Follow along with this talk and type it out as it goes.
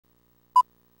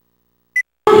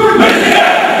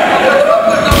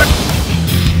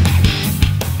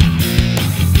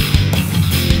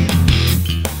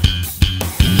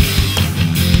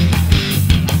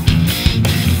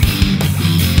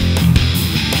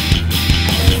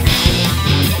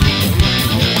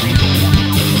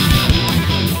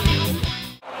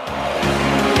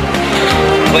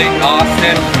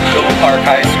Fullerton, Silver Park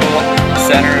High School,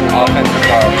 center and offensive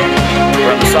guard.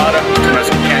 We're in Masada,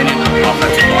 Temescal Canyon,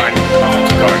 offensive line,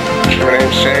 offensive guard. My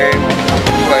name's Shane.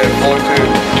 Played at Fullerton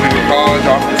Junior College,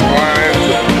 offensive line, and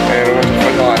I went to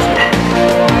Fullerton High School.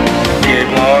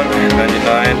 Gabe Long,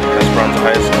 99, Esperanza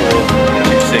High School,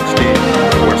 260,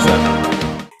 47.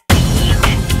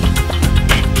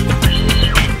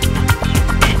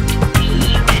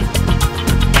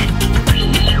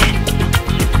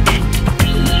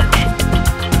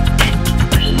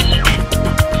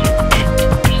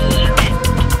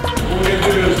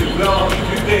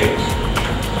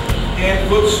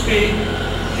 Foot speed,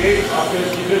 okay,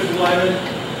 offensive defensive lineman,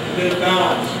 and then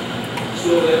balance,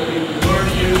 so that we can learn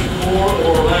to use core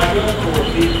or lambda or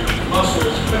deep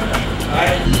muscles.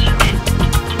 Right?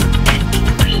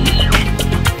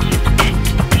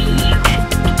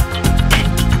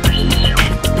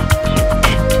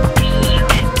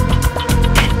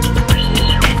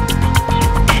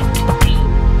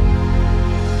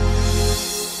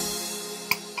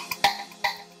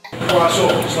 Cross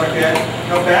over, just like that.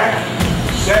 Come back.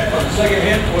 Set on the second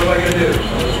hit, what am I going to do?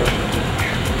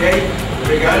 Okay,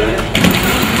 we got it.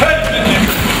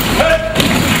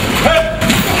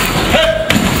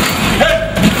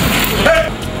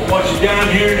 I want you down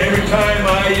here, and every time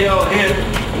I yell hit,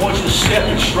 I want you to step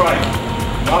and strike.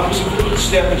 Opposite foot,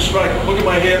 step and strike. Look at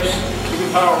my hips, keep the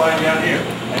power line down here.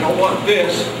 I don't want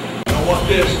this, I don't want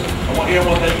this. I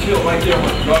want that tilt right there. I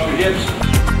want you to drop your hips.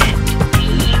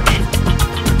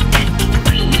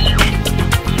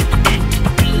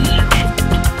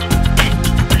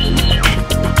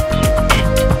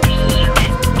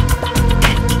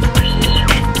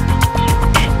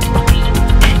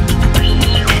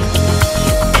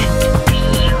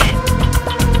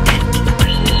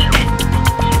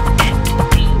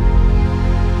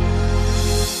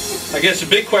 I guess the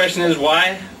big question is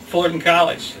why Fullerton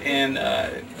College, and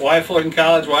why Fullerton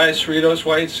College, why Cerritos,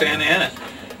 why Santa Ana?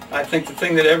 I think the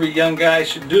thing that every young guy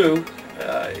should do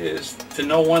is to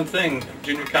know one thing: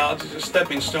 junior college is a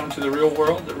stepping stone to the real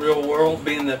world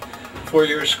being the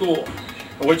four-year school.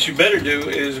 And what you better do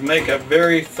is make a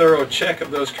very thorough check of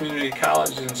those community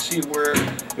colleges and see where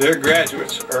their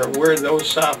graduates or where those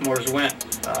sophomores went.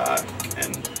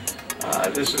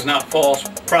 This is not false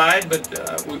pride, but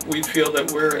we feel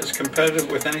that we're as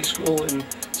competitive with any school in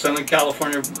Southern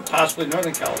California, possibly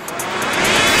Northern California.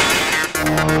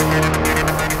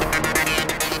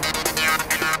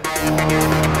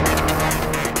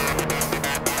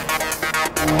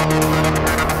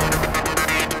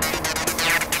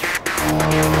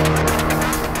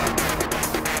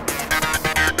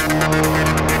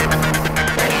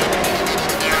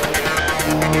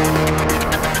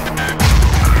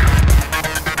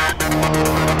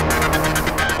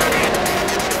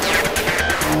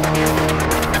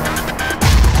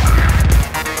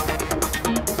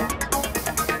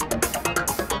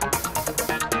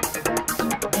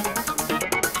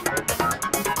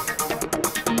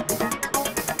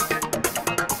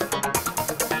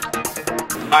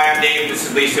 Hi, I'm Dave. This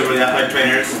is Lisa. We're the athletic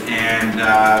trainers, and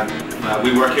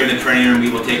we work here in the training room.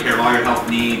 We will take care of all your health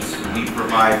needs. We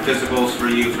provide physicals for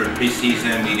you for the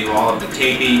preseason. We do all of the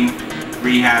taping,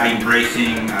 rehabbing,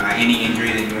 bracing, any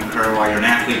injury that you incur while you're an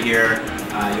athlete here.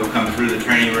 You'll come through the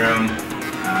training room.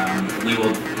 We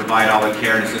will provide all the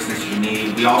care and assistance you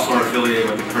need. We also are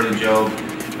affiliated with the Kurt and Job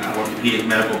Orthopedic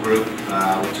Medical Group,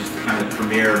 which is the kind of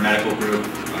premier medical group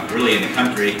really in the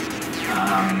country.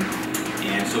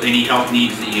 And so any health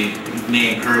needs that you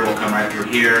may incur will come right through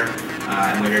here,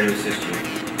 and we're here to assist you.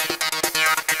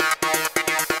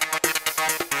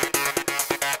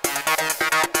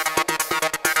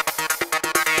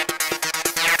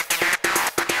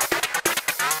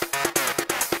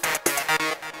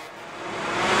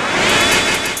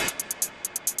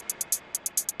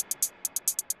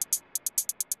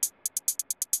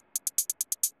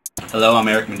 Hello, I'm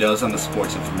Eric Mendoza. I'm the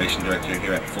Sports Information Director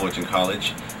here at Fullerton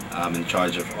College. I'm in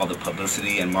charge of all the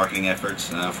publicity and marketing efforts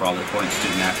for all the important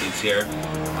student athletes here.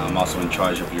 I'm also in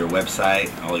charge of your website,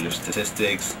 all your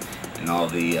statistics, and all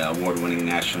the award-winning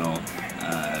national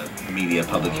media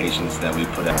publications that we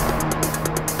put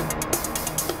out.